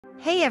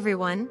Hey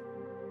everyone!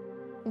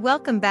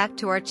 Welcome back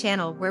to our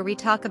channel where we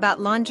talk about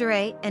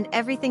lingerie and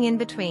everything in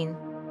between.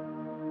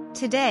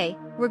 Today,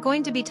 we're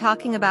going to be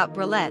talking about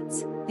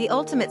bralettes, the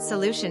ultimate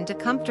solution to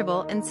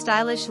comfortable and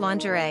stylish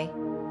lingerie.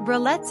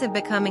 Bralettes have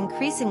become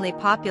increasingly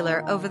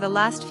popular over the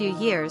last few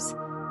years,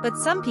 but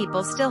some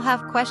people still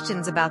have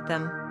questions about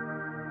them.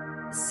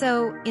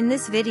 So, in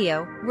this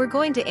video, we're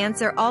going to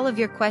answer all of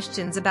your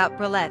questions about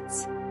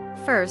bralettes.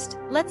 First,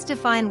 let's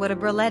define what a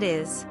bralette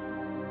is.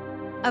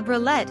 A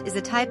bralette is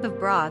a type of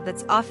bra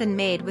that's often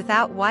made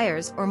without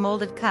wires or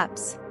molded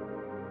cups.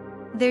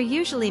 They're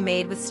usually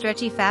made with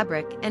stretchy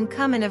fabric and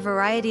come in a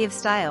variety of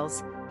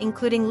styles,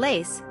 including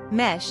lace,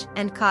 mesh,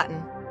 and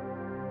cotton.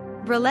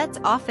 Bralettes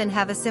often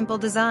have a simple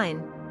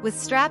design, with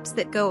straps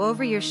that go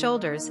over your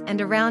shoulders and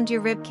around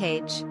your rib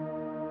cage.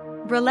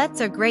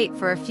 Bralettes are great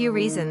for a few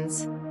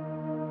reasons.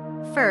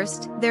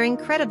 First, they're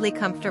incredibly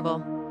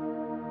comfortable.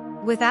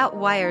 Without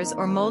wires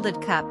or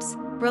molded cups,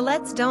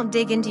 bralettes don't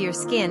dig into your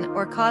skin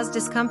or cause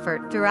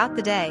discomfort throughout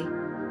the day.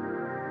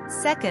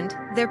 Second,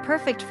 they're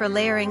perfect for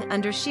layering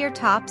under sheer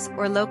tops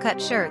or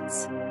low-cut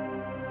shirts.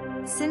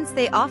 Since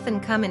they often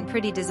come in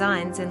pretty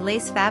designs and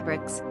lace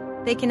fabrics,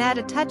 they can add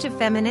a touch of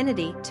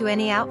femininity to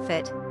any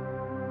outfit.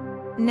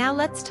 Now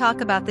let's talk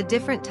about the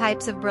different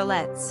types of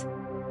bralettes.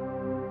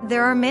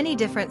 There are many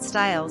different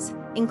styles,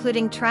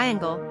 including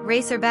triangle,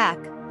 racer back,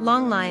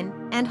 long line,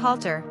 and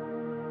halter.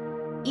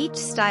 Each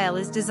style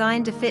is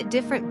designed to fit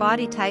different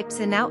body types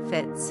and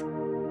outfits.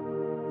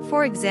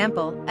 For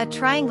example, a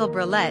triangle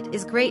bralette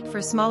is great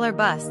for smaller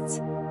busts,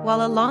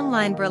 while a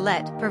long-line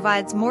bralette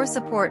provides more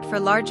support for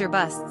larger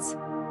busts.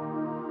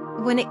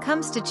 When it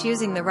comes to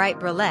choosing the right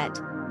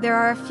bralette, there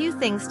are a few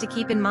things to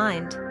keep in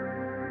mind.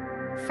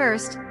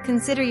 First,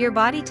 consider your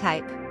body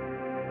type.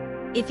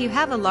 If you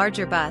have a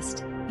larger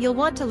bust, you'll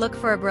want to look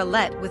for a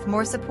bralette with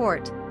more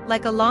support,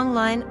 like a long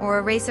line or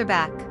a racer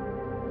back.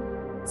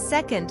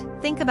 Second,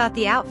 think about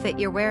the outfit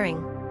you're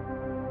wearing.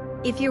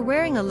 If you're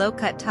wearing a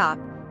low-cut top,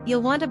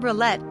 you'll want a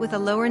bralette with a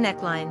lower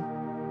neckline.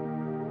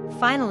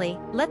 Finally,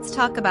 let's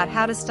talk about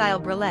how to style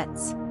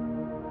bralettes.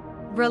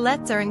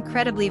 Bralettes are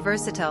incredibly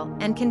versatile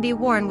and can be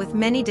worn with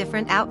many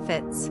different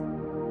outfits.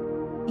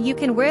 You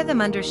can wear them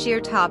under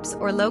sheer tops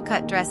or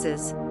low-cut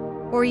dresses,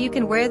 or you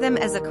can wear them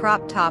as a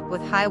crop top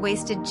with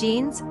high-waisted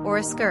jeans or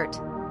a skirt.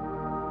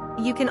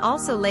 You can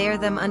also layer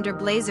them under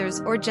blazers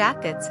or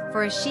jackets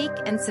for a chic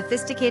and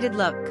sophisticated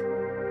look.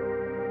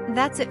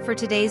 That's it for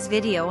today's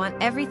video on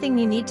everything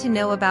you need to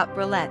know about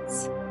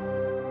bralettes.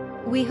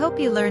 We hope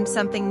you learned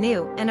something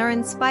new and are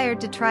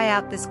inspired to try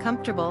out this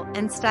comfortable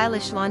and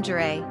stylish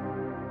lingerie.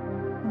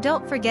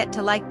 Don't forget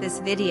to like this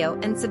video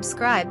and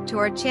subscribe to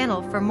our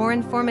channel for more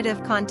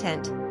informative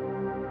content.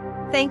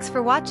 Thanks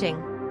for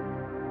watching.